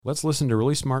Let's listen to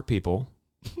really smart people,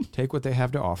 take what they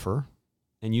have to offer,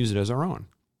 and use it as our own.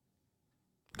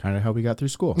 Kind of how we got through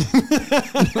school.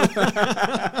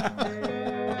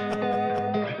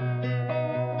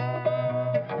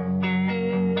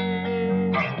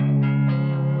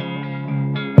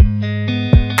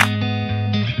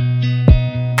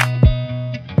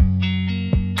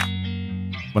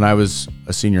 When I was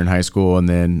a senior in high school and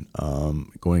then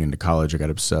going into college, I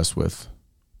got obsessed with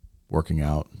working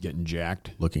out. Getting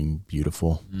jacked. Looking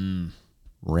beautiful.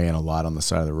 Ran a lot on the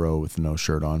side of the road with no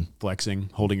shirt on. Flexing,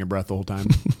 holding your breath the whole time.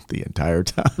 The entire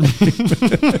time.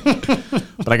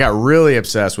 But I got really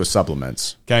obsessed with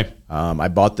supplements. Okay. I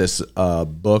bought this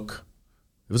book.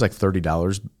 It was like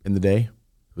 $30 in the day.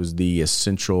 It was the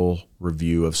Essential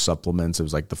Review of Supplements. It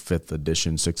was like the 5th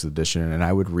edition, 6th edition. And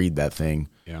I would read that thing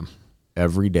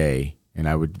every day. And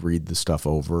I would read the stuff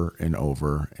over and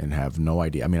over and have no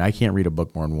idea. I mean, I can't read a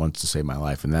book more than once to save my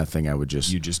life. And that thing I would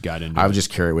just... You just got into I would just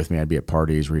carry it with me. I'd be at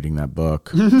parties reading that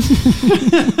book.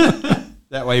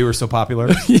 That way you were so popular?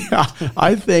 Yeah.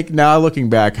 I think now looking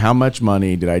back, how much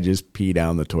money did I just pee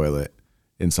down the toilet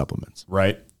in supplements?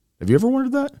 Right. Have you ever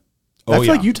wondered that? Oh, I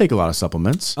feel like you take a lot of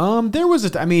supplements. There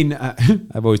was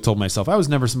I've always told myself I was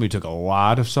never somebody who took a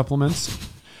lot of supplements.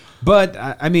 But,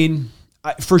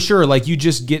 for sure, like you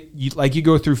just you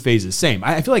go through phases. Same.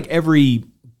 I feel like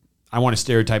I want to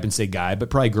stereotype and say guy, but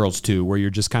probably girls too, where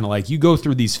you're just kind of like, you go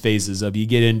through these phases of you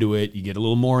get into it, you get a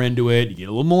little more into it, you get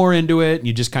a little more into it, and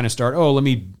you just kind of start,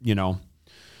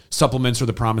 supplements are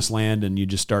the promised land, and you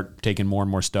just start taking more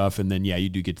and more stuff. And then, you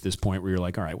do get to this point where you're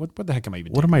like, all right, what the heck am I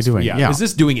even doing? What am I doing? Yeah. Is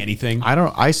this doing anything?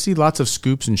 I see lots of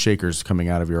scoops and shakers coming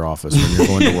out of your office when you're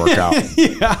going to work out.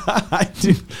 Yeah, I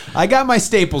do. I got my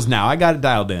staples now. I got it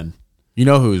dialed in. You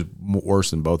know who's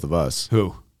worse than both of us?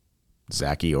 Who?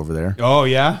 Zachy over there. Oh,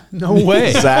 yeah? No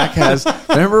way. Zach has...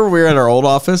 Remember we were at our old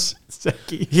office?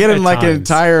 Zachy. He had an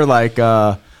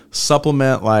entire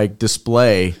supplement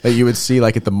display that you would see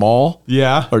at the mall.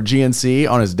 Yeah. Or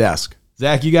GNC on his desk.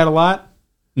 Zach, you got a lot?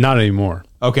 Not anymore.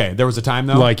 Okay. There was a time,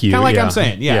 though? Like you. Kind of like yeah. I'm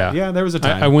saying. Yeah, there was a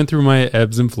time. I went through my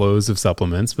ebbs and flows of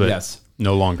supplements, but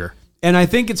no longer. And I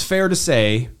think it's fair to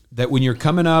say that when you're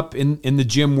coming up in the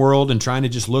gym world and trying to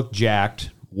just look jacked,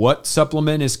 what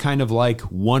supplement is kind of like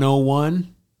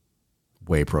 101?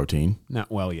 Whey protein.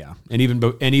 Yeah. And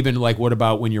even what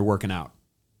about when you're working out?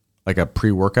 Like a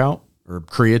pre-workout or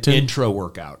creatine? Intro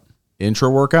workout. Intro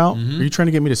workout? Mm-hmm. Are you trying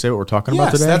to get me to say what we're talking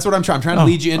about today? That's what I'm trying. I'm trying to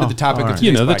lead you into the topic of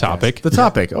today's podcast. The topic. The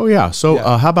topic. Oh, yeah. So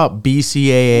how about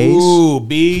BCAAs? Ooh,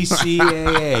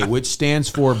 BCAA, which stands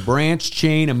for Branch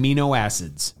Chain Amino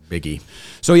Acids. Biggie.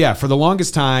 So for the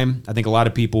longest time, I think a lot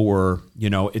of people were,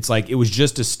 it's like it was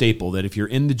just a staple that if you're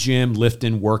in the gym,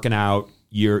 lifting, working out,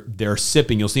 they're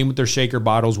sipping. You'll see them with their shaker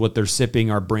bottles. What they're sipping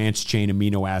are Branch Chain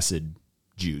Amino Acid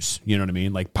juice. You know what I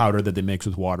mean? Like powder that they mix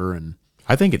with water. And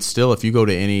I think it's still, if you go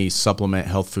to any supplement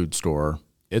health food store,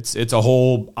 it's a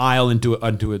whole aisle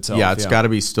unto itself. Yeah, it's got to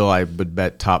be still, I would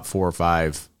bet, top 4 or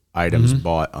 5 items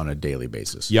bought on a daily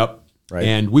basis. Yep. Right.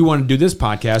 And we want to do this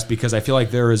podcast because I feel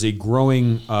like there is a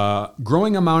growing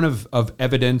amount of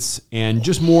evidence and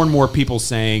just more and more people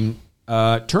saying,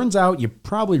 turns out you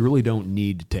probably really don't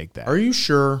need to take that. Are you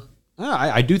sure?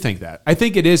 I do think that. I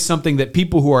think it is something that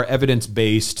people who are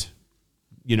evidence-based,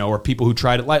 or people who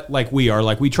try to, like we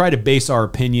are, we try to base our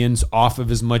opinions off of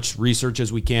as much research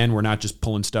as we can. We're not just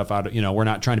pulling stuff out of, we're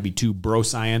not trying to be too bro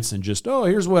science and just,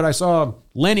 here's what I saw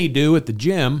Lenny do at the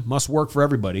gym. Must work for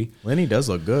everybody. Lenny does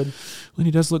look good.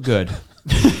 Lenny does look good.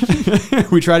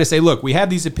 We try to say, look, we have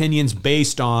these opinions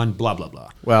based on blah, blah, blah.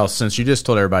 Well, since you just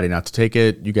told everybody not to take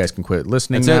it, you guys can quit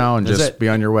listening now and just be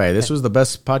on your way. This was the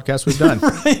best podcast we've done.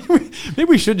 Right? Maybe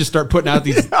we should just start putting out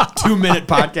these 2-minute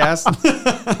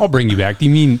podcasts. I'll bring you back. Do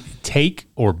you mean take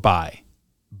or buy?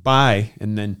 Buy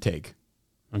and then take.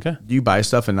 Okay. Do you buy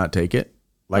stuff and not take it?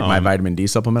 Like my vitamin D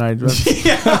supplement I do?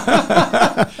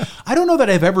 I don't know that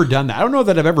I've ever done that. I don't know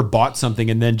that I've ever bought something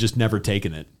and then just never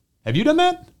taken it. Have you done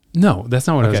that? No, that's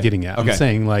not what I was getting at. I'm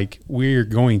saying we're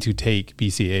going to take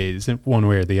BCAAs one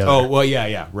way or the other. Oh, well,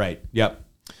 yeah, right. Yep.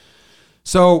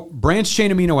 So branch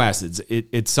chain amino acids,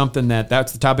 it's something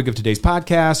that's the topic of today's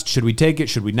podcast. Should we take it?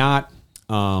 Should we not?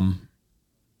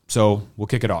 So we'll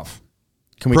kick it off.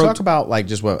 Can we talk about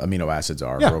just what amino acids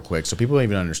are real quick so people don't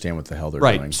even understand what the hell they're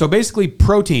doing? Right. So basically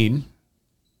protein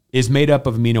is made up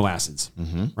of amino acids,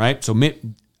 right? So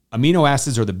amino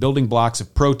acids are the building blocks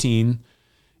of protein.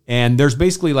 And there's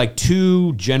basically like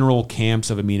two general camps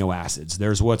of amino acids.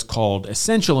 There's what's called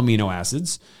essential amino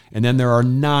acids, and then there are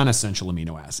non-essential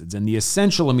amino acids. And the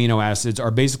essential amino acids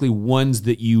are basically ones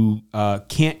that you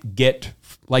can't get,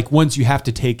 like ones you have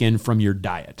to take in from your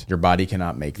diet. Your body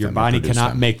cannot make them. Your body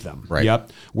cannot make them. Right.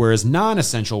 Yep. Whereas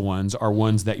non-essential ones are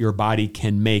ones that your body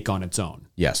can make on its own.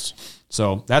 Yes.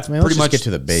 So that's let's pretty much get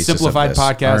to the basics simplified of this.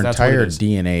 podcast. Our That's what entire it is.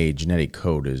 DNA genetic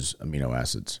code is amino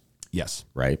acids. Yes.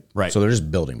 Right? Right. So they're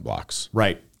just building blocks.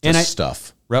 Right.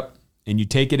 Stuff. Yep. And you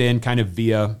take it in kind of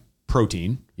via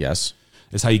protein. Yes.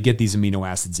 Is how you get these amino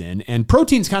acids in. And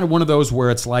protein's kind of one of those where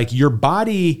it's like your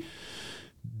body,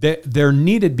 they're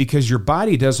needed because your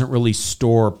body doesn't really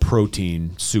store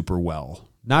protein super well.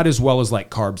 Not as well as like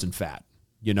carbs and fat.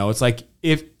 You know, it's like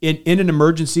if in an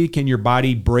emergency, can your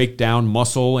body break down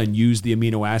muscle and use the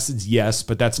amino acids? Yes,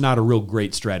 but that's not a real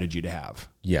great strategy to have.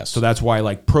 Yes. So that's why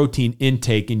like protein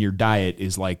intake in your diet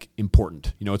is like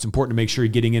important. You know, it's important to make sure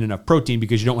you're getting in enough protein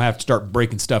because you don't have to start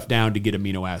breaking stuff down to get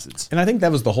amino acids. And I think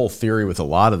that was the whole theory with a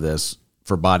lot of this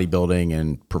for bodybuilding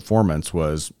and performance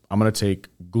was I'm going to take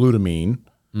glutamine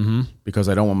because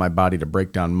I don't want my body to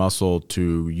break down muscle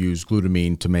to use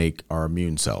glutamine to make our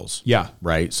immune cells. Yeah.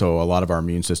 Right. So a lot of our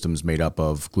immune system is made up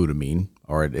of glutamine,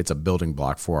 or it's a building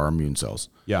block for our immune cells.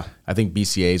 Yeah. I think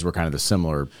BCAAs were kind of the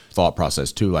similar thought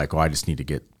process too. Like, I just need to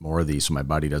get more of these so my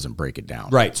body doesn't break it down.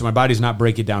 Right. So my body's not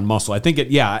breaking down muscle. I think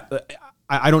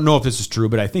I don't know if this is true,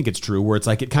 but I think it's true where it's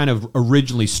like it kind of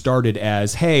originally started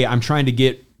as, hey, I'm trying to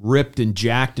get ripped and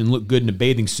jacked and look good in a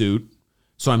bathing suit.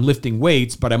 So I'm lifting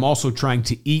weights, but I'm also trying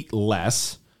to eat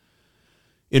less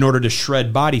in order to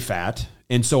shred body fat.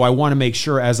 And so I want to make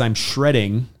sure as I'm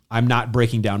shredding, I'm not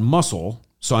breaking down muscle.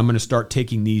 So I'm going to start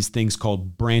taking these things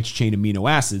called branched chain amino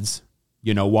acids,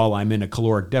 you know, while I'm in a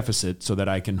caloric deficit so that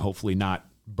I can hopefully not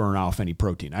burn off any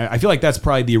protein. I feel like that's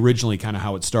probably the originally kind of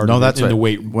how it started. No, that's in right. The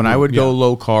weight. When I would go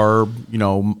low carb, you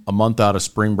know, a month out of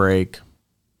spring break,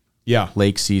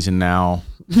 lake season now,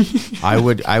 I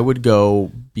would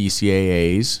go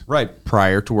BCAAs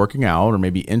prior to working out or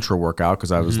maybe intra workout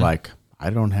because I was like, I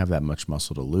don't have that much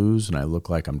muscle to lose and I look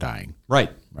like I'm dying. Right.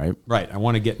 I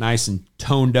want to get nice and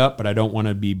toned up, but I don't want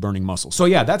to be burning muscle. So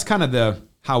yeah, that's kind of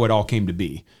how it all came to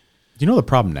be. You know the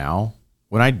problem now?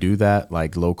 When I do that,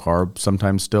 like low carb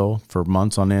sometimes still for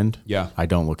months on end, I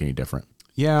don't look any different.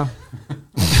 Yeah.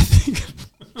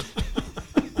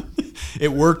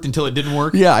 It worked until it didn't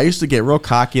work. Yeah, I used to get real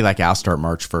cocky, like I'll start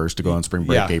March 1st to go on spring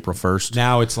break April 1st.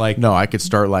 Now it's like... No, I could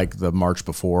start like the March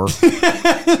before.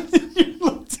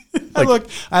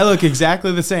 I look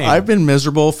exactly the same. I've been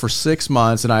miserable for 6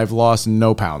 months and I've lost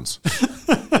no pounds.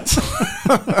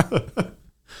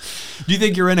 Do you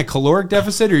think you're in a caloric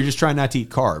deficit or you're just trying not to eat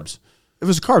carbs? It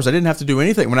was carbs. I didn't have to do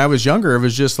anything. When I was younger, it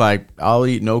was just like, I'll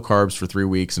eat no carbs for 3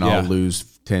 weeks and I'll lose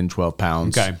 10, 12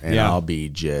 pounds. Okay. And I'll be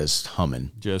just humming.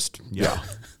 Yeah.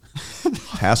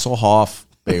 Hasselhoff,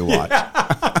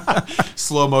 Baywatch.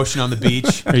 Slow motion on the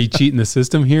beach. Are you cheating the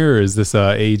system here, or is this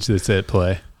age that's at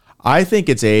play? I think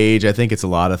it's age. I think it's a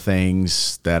lot of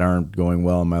things that aren't going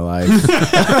well in my life.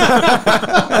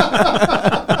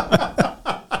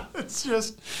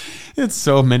 It's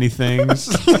so many things.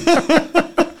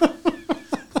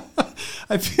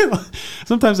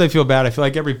 Sometimes I feel bad. I feel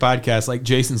like every podcast, like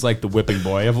Jason's like the whipping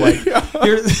boy of like,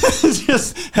 it's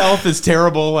just health is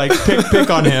terrible. Like pick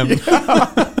on him. He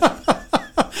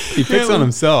picks on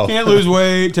himself. Can't lose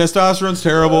weight. Testosterone's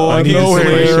terrible. I need no to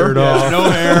hair. shirt off. No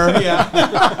hair.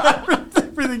 Yeah.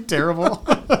 Everything terrible.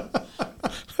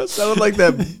 That sounded like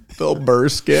that Bill Burr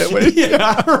skit. Right.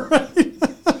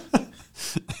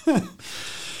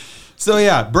 So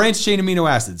yeah, branched chain amino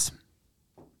acids.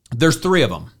 There's 3 of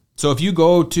them. So if you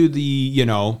go to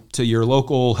to your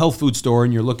local health food store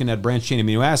and you're looking at branched chain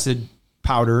amino acid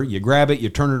powder, you grab it, you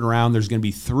turn it around. There's going to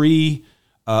be 3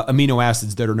 amino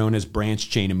acids that are known as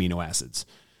branched chain amino acids.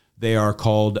 They are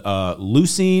called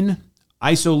leucine,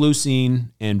 isoleucine,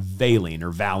 and valine or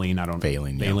valine. I don't know.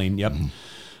 Valine. Yep.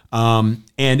 Mm-hmm.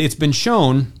 And it's been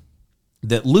shown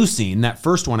that leucine, that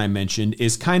first one I mentioned,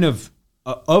 is kind of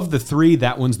the 3,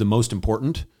 that one's the most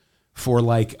important for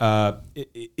like,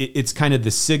 it's kind of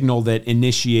the signal that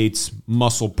initiates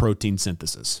muscle protein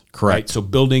synthesis. Correct. Right? So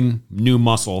building new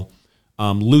muscle,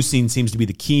 leucine seems to be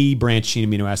the key branched chain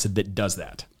amino acid that does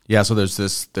that. Yeah. So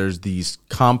there's these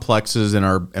complexes in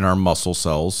our muscle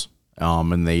cells,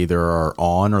 and they either are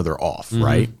on or they're off,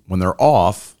 right? When they're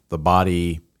off, the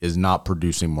body is not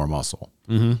producing more muscle.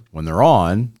 When they're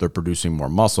on, they're producing more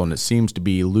muscle. And it seems to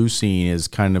be leucine is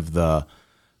kind of the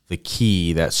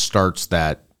key that starts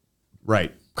that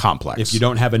complex. If you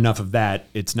don't have enough of that,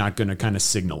 it's not going to kind of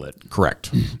signal it.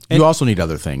 Correct. You also need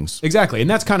other things. Exactly. And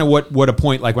that's kind of what a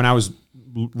point, like when I was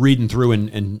reading through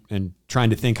and trying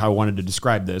to think how I wanted to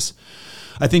describe this,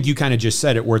 I think you kind of just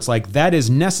said it, where it's like that is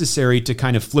necessary to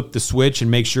kind of flip the switch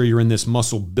and make sure you're in this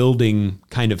muscle building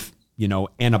kind of,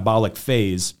 anabolic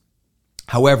phase.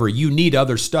 However, you need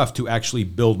other stuff to actually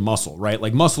build muscle, right?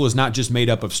 Like muscle is not just made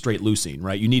up of straight leucine,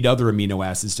 right? You need other amino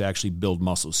acids to actually build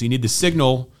muscle. So you need the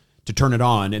signal to turn it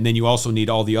on, and then you also need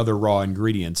all the other raw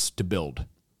ingredients to build.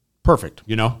 Perfect.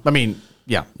 I mean,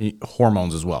 yeah,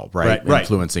 hormones as well, right?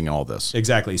 Influencing all this.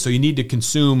 Exactly. So you need to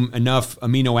consume enough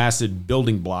amino acid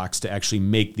building blocks to actually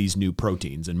make these new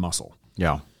proteins in muscle.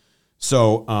 Yeah.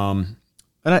 So, and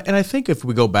I think if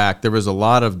we go back, there was a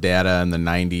lot of data in the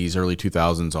 90s, early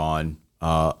 2000s on.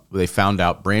 They found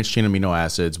out branched chain amino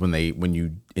acids when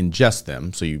you ingest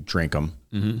them, so you drink them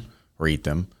or eat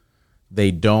them, they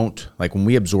don't, like when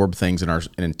we absorb things in our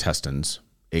intestines,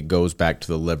 it goes back to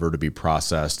the liver to be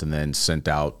processed and then sent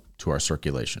out to our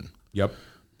circulation. Yep.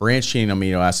 Branched chain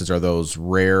amino acids are those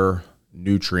rare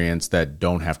nutrients that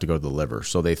don't have to go to the liver.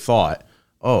 So they thought,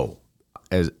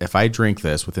 if I drink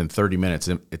this within 30 minutes,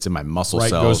 it's in my muscle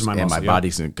cells, and my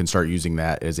body can start using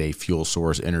that as a fuel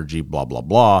source, energy, blah, blah,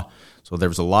 blah. So there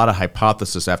was a lot of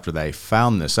hypothesis after they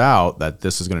found this out that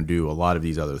this is going to do a lot of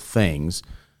these other things.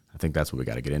 I think that's what we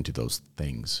got to get into, those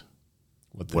things.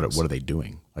 What are they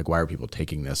doing? Like, why are people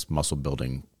taking this muscle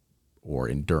building or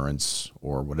endurance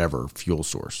or whatever fuel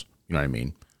source? You know what I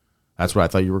mean? That's what I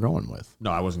thought you were going with. No,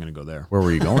 I wasn't going to go there. Where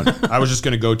were you going? I was just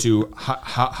going to go to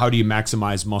how do you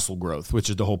maximize muscle growth, which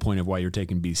is the whole point of why you're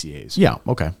taking BCAAs. Yeah,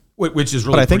 okay. Which is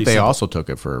really But I think they simple. also took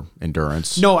it for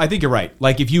endurance. No, I think you're right.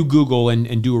 Like if you Google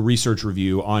and do a research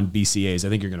review on BCAAs, I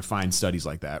think you're going to find studies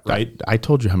like that, right? I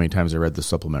told you how many times I read the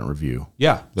supplement review.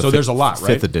 Yeah. So there's a lot,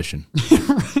 right? 5th edition.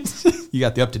 You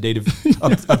got the up-to-date edition?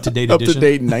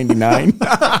 Up-to-date in 99.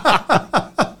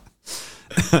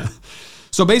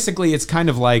 So basically it's kind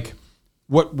of like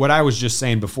what I was just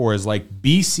saying before is like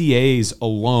BCAAs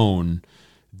alone,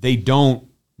 they don't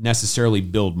necessarily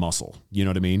build muscle. You know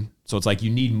what I mean? So it's like you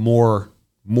need more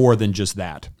than just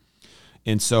that.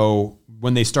 And so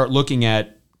when they start looking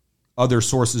at other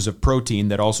sources of protein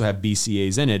that also have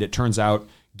BCAAs in it, it turns out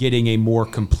getting a more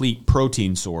complete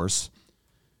protein source,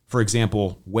 for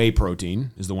example, whey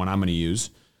protein is the one I'm going to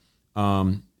use.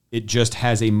 It just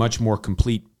has a much more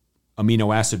complete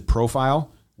amino acid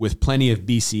profile with plenty of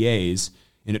BCAAs.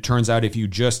 And it turns out if you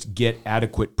just get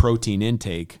adequate protein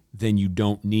intake, then you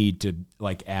don't need to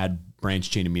like add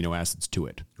branched chain amino acids to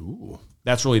it. Ooh.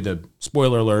 That's really the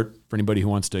spoiler alert for anybody who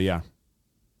wants to,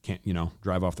 can't,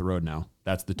 drive off the road now.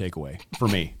 That's the takeaway for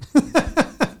me.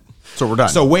 So we're done.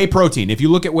 So whey protein. If you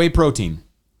look at whey protein,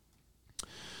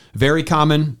 very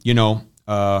common,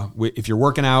 if you're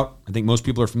working out, I think most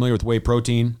people are familiar with whey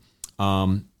protein.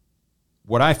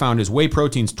 What I found is whey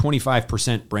protein's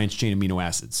 25% branched chain amino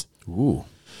acids. Ooh.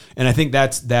 And I think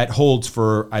that holds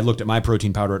for, I looked at my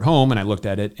protein powder at home and I looked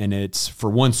at it, and it's for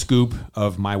one scoop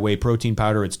of my whey protein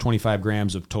powder, it's 25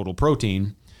 grams of total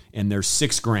protein, and there's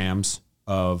 6 grams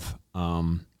of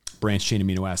branched chain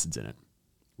amino acids in it,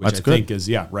 which That's I good. think is,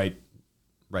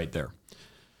 right there.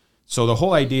 So the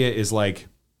whole idea is like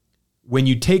when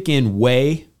you take in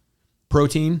whey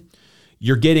protein,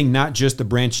 you're getting not just the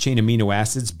branched chain amino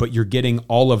acids, but you're getting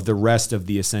all of the rest of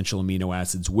the essential amino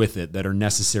acids with it that are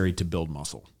necessary to build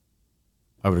muscle.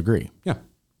 I would agree. Yeah.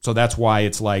 So that's why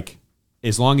it's like,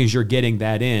 as long as you're getting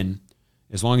that in,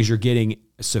 as long as you're getting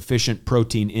sufficient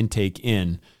protein intake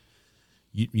in,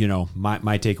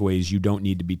 my takeaway is you don't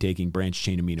need to be taking branched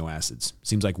chain amino acids.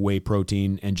 Seems like whey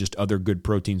protein and just other good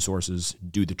protein sources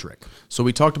do the trick. So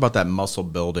we talked about that muscle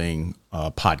building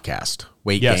podcast,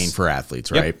 weight gain for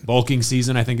athletes, right? Yep. Bulking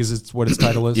season, I think is what its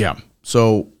title is. Yeah.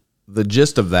 So the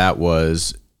gist of that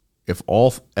was if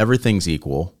everything's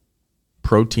equal,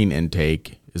 protein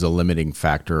intake is a limiting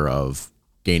factor of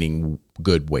gaining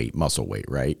good weight, muscle weight,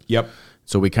 right? Yep.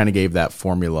 So we kind of gave that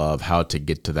formula of how to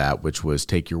get to that, which was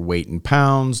take your weight in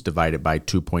pounds, divide it by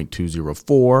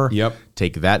 2.204. Yep.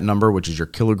 Take that number, which is your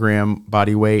kilogram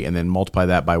body weight, and then multiply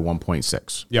that by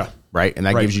 1.6. Yeah. Right? And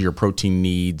that gives you your protein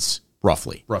needs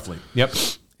roughly. Yep.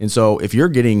 And so if you're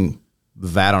getting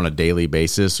that on a daily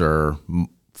basis or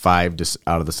 5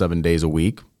 out of the 7 days a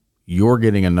week, you're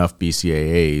getting enough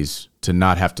BCAAs to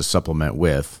not have to supplement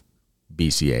with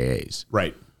BCAAs.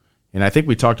 Right. And I think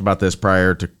we talked about this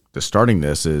prior to starting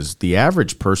this, is the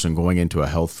average person going into a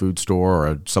health food store or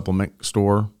a supplement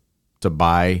store to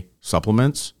buy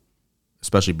supplements,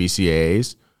 especially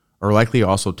BCAAs, are likely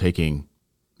also taking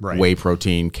whey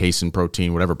protein, casein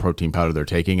protein, whatever protein powder they're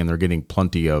taking, and they're getting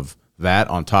plenty of that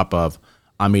on top of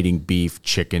I'm eating beef,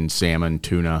 chicken, salmon,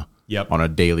 tuna on a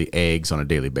daily, eggs on a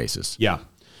daily basis. Yeah.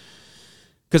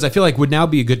 because I feel like would now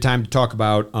be a good time to talk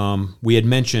about, we had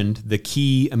mentioned the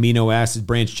key amino acid,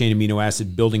 branch chain amino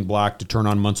acid building block to turn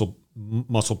on muscle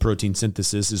protein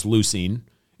synthesis is leucine.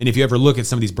 And if you ever look at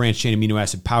some of these branch chain amino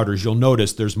acid powders, you'll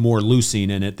notice there's more leucine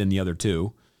in it than the other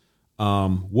two.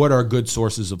 What are good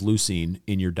sources of leucine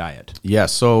in your diet? Yeah,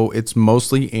 so it's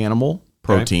mostly animal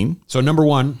protein. Okay. So number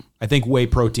one, I think whey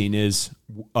protein is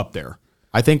up there.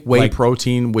 I think whey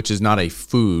protein, which is not a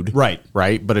food, right?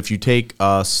 But if you take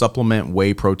a supplement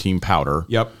whey protein powder,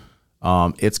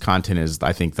 its content is,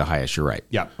 I think, the highest. You're right.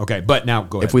 Yeah. Okay. But now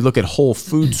go ahead. If we look at whole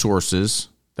food sources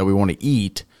that we want to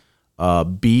eat,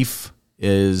 beef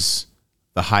is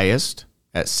the highest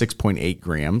at 6.8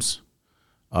 grams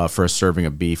for a serving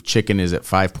of beef. Chicken is at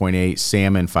 5.8,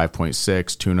 salmon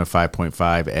 5.6, tuna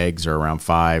 5.5, eggs are around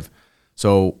 5.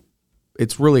 So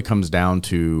it really comes down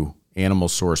to animal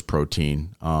source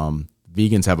protein.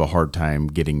 Vegans have a hard time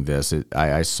getting this.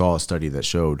 I saw a study that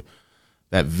showed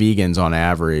that vegans on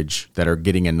average that are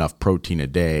getting enough protein a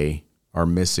day are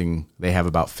missing, they have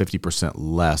about 50%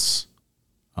 less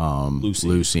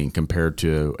leucine compared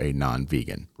to a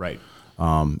non-vegan. Right.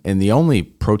 And the only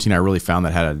protein I really found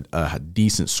that had a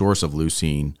decent source of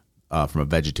leucine from a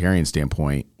vegetarian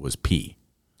standpoint was pea.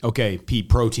 Okay, pea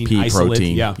protein, isolate.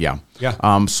 Protein,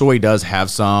 yeah. Soy does have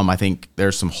some. I think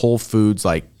there's some whole foods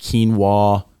like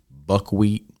quinoa,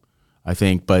 buckwheat, I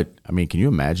think. But, I mean, can you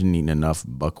imagine eating enough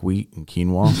buckwheat and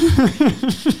quinoa?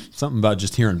 Something about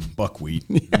just hearing buckwheat.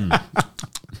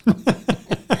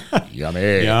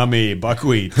 Yummy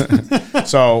buckwheat.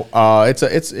 So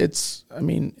it's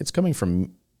coming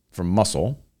from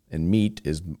muscle. And meat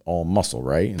is all muscle,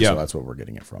 right? And so that's what we're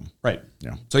getting it from. Right.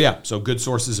 Yeah. So good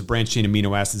sources of branched chain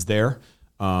amino acids there.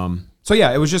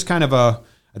 It was just kind of I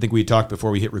think we talked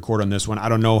before we hit record on this one. I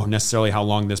don't know necessarily how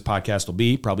long this podcast will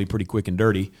be, probably pretty quick and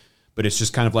dirty, but it's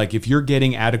just kind of like if you're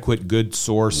getting adequate, good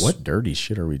source. What dirty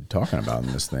shit are we talking about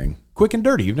in this thing? Quick and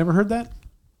dirty. You've never heard that?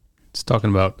 It's talking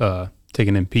about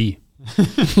taking in pee.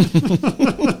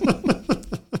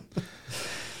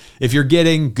 If you're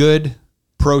getting good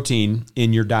protein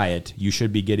in your diet, you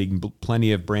should be getting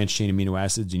plenty of branched chain amino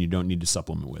acids, and you don't need to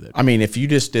supplement with it. I mean, if you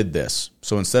just did this,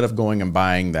 so instead of going and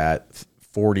buying that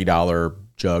 $40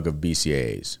 jug of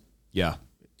BCAAs,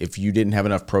 if you didn't have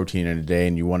enough protein in a day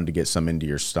and you wanted to get some into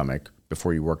your stomach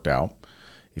before you worked out,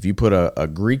 if you put a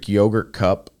Greek yogurt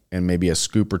cup and maybe a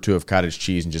scoop or two of cottage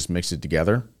cheese and just mix it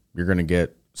together, you're going to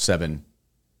get 7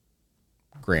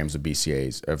 grams of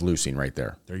BCAAs of leucine right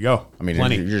there. There you go. I mean,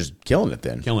 you're just killing it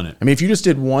then. Killing it. I mean, if you just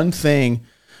did one thing,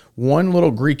 one little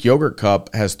Greek yogurt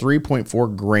cup has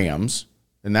 3.4 grams,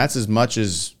 and that's as much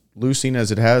as leucine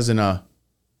as it has in a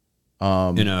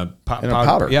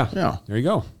powder. Yeah. There you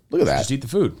go. Look at that. Just eat the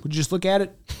food. Would you just look at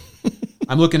it?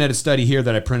 I'm looking at a study here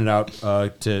that I printed out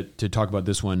to talk about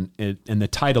this one, and the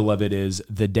title of it is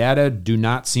 "The Data Do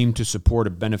Not Seem to Support a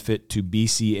Benefit to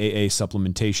BCAA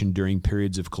Supplementation During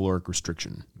Periods of Caloric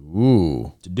Restriction."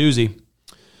 Ooh, it's a doozy.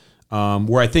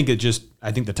 Where I think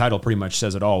the title pretty much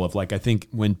says it all. Of like, I think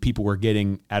when people were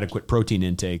getting adequate protein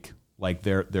intake, like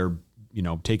they're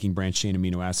taking branched chain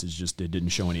amino acids, just it didn't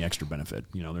show any extra benefit.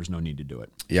 There's no need to do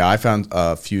it. Yeah, I found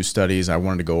a few studies. I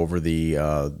wanted to go over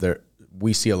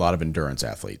we see a lot of endurance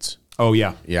athletes. Oh,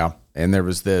 yeah. Yeah. And there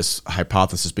was this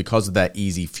hypothesis because of that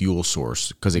easy fuel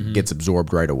source, because it gets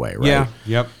absorbed right away, right? Yeah.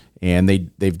 Yep. And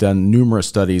they've done numerous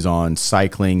studies on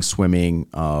cycling, swimming,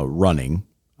 running.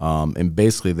 And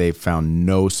basically they've found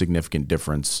no significant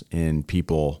difference in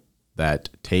people that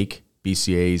take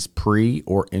BCAAs pre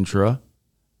or intra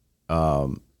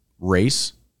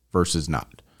race versus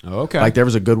not. Oh, okay. Like there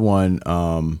was a good one.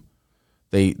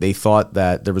 They thought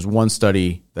that there was one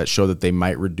study that showed that they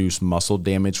might reduce muscle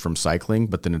damage from cycling,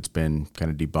 but then it's been kind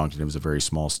of debunked, and it was a very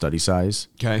small study size.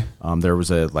 Okay. There was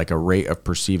a rate of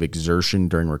perceived exertion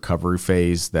during recovery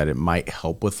phase that it might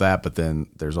help with that, but then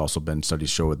there's also been studies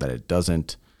show that it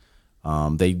doesn't.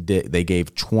 They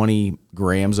gave 20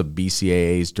 grams of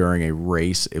BCAAs during a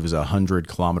race. It was a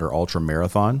 100-kilometer ultra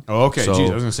marathon. Oh, okay. So Jeez,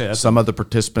 I was going to say some of the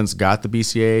participants got the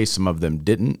BCAA, some of them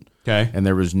didn't. Okay. And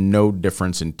there was no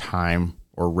difference in time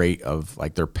or rate of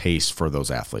like their pace for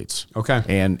those athletes. Okay.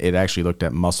 And it actually looked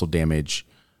at muscle damage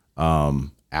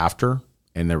after,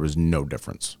 and there was no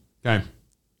difference. Okay.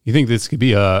 You think this could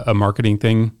be a marketing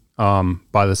thing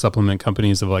by the supplement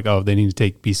companies of like, oh, they need to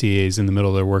take BCAAs in the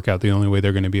middle of their workout. The only way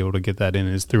they're going to be able to get that in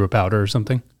is through a powder or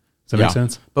something. Does that make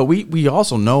sense? But we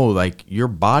also know like your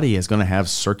body is going to have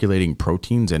circulating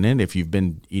proteins in it if you've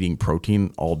been eating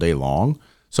protein all day long.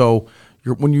 So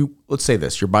let's say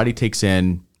this, your body takes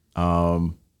in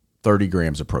 30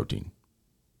 grams of protein.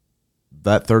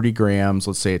 That 30 grams,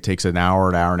 let's say it takes an hour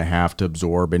and a half to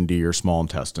absorb into your small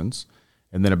intestines.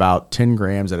 and then about 10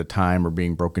 grams at a time are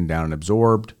being broken down and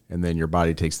absorbed, and then your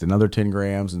body takes another 10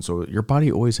 grams, and so your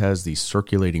body always has these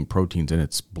circulating proteins in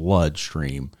its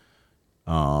bloodstream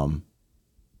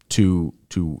to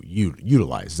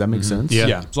utilize. Does that make sense?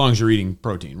 Yeah. As long as you're eating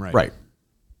protein, right? Right.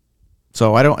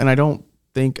 So I don't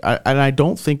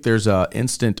think there's a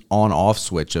instant on-off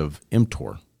switch of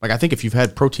mTOR. Like I think if you've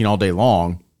had protein all day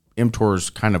long, mTOR's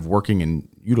kind of working and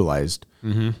utilized.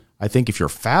 I think if you're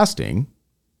fasting,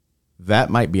 that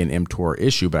might be an mTOR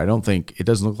issue, but I don't think it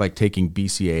doesn't look like taking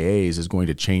BCAAs is going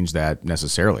to change that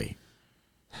necessarily.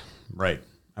 Right.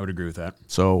 I would agree with that.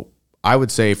 So I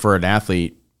would say for an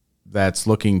athlete that's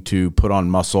looking to put on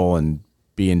muscle and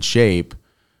be in shape,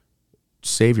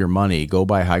 save your money, go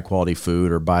buy high quality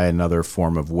food or buy another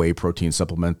form of whey protein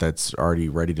supplement that's already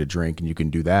ready to drink. And you can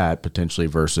do that potentially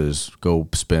versus go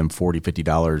spend $40,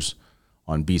 $50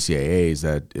 on BCAAs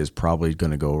that is probably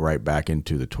going to go right back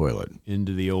into the toilet.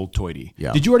 Into the old toity.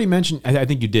 Yeah. Did you already mention, I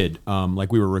think you did,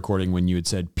 like we were recording when you had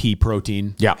said pea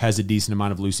protein has a decent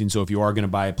amount of leucine. So if you are going to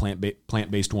buy a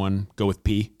plant-based one, go with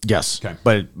pea? Yes. Okay.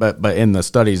 But in the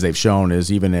studies they've shown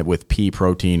is even with pea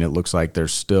protein, it looks like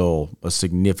there's still a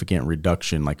significant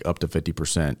reduction, like up to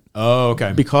 50%. Oh,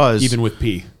 okay. Because even with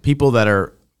pea. People that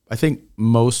are, I think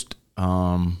most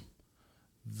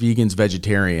vegans,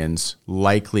 vegetarians,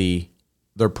 likely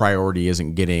their priority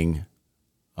isn't getting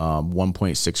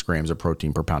 1.6 grams of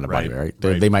protein per pound of body weight,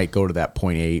 right? They might go to that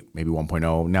 0.8, maybe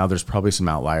 1.0. Now there's probably some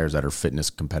outliers that are fitness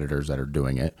competitors that are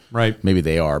doing it. Right. Maybe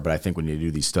they are, but I think when you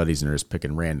do these studies and they're just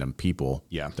picking random people,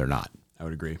 they're not. I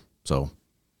would agree. So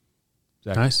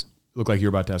Zach, nice. Look like you're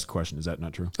about to ask a question. Is that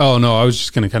not true? Oh, no, I was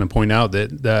just going to kind of point out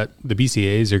that the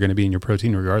BCAAs are going to be in your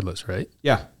protein regardless, right?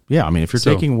 Yeah. Yeah, I mean, if you're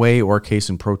taking whey or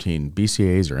casein protein,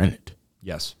 BCAAs are in it.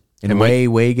 Yes. And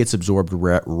whey gets absorbed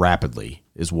rapidly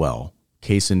as well.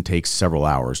 Casein takes several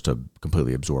hours to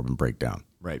completely absorb and break down.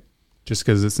 Right. Just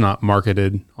because it's not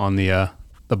marketed on the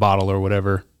bottle or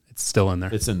whatever, it's still in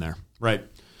there. It's in there. Right.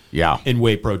 Yeah. In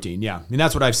whey protein. Yeah. I mean,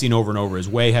 that's what I've seen over and over is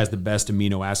whey has the best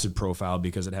amino acid profile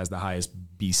because it has the highest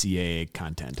BCAA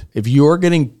content. If you're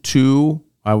getting two,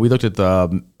 we looked at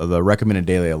the recommended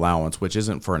daily allowance, which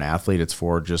isn't for an athlete, it's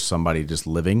for just somebody just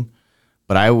living.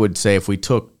 But I would say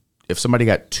if somebody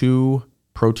got 2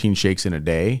 protein shakes in a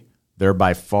day, they're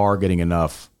by far getting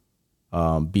enough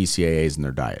BCAAs in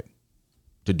their diet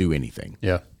to do anything.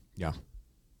 Yeah. Yeah.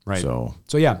 Right. So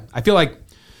yeah, I feel like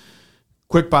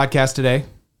quick podcast today,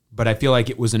 but I feel like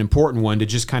it was an important one to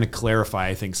just kind of clarify,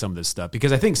 I think, some of this stuff.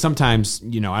 Because I think sometimes,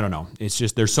 I don't know, it's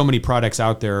just there's so many products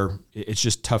out there, it's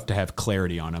just tough to have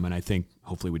clarity on them. And I think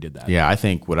hopefully we did that. Yeah, I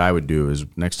think what I would do is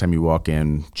next time you walk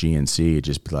in GNC,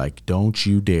 just be like, don't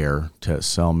you dare to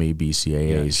sell me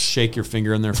BCAAs. Yeah, shake your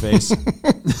finger in their face.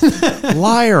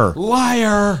 Liar.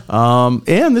 Liar.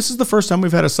 And this is the first time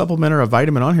we've had a supplement or a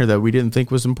vitamin on here that we didn't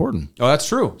think was important. Oh, that's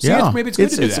true. See, maybe it's good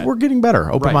to do that. We're getting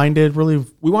better. Open-minded, really.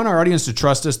 We want our audience to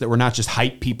trust us that we're not just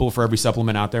hype people for every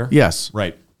supplement out there. Yes.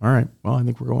 Right. All right. Well, I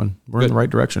think we're in the right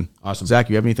direction. Awesome. Zach,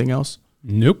 you have anything else?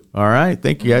 Nope. All right.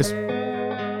 Thank you, guys.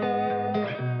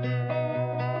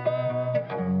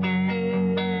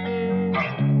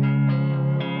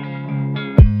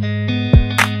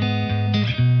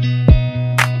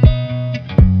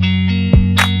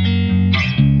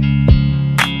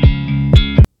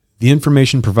 The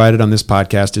information provided on this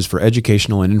podcast is for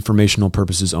educational and informational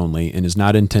purposes only and is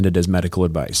not intended as medical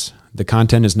advice. The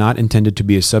content is not intended to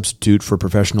be a substitute for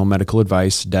professional medical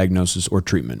advice, diagnosis, or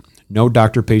treatment. No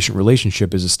doctor-patient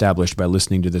relationship is established by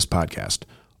listening to this podcast.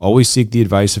 Always seek the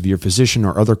advice of your physician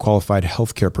or other qualified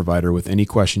healthcare provider with any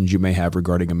questions you may have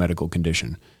regarding a medical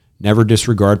condition. Never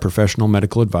disregard professional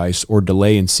medical advice or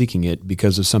delay in seeking it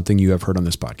because of something you have heard on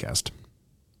this podcast.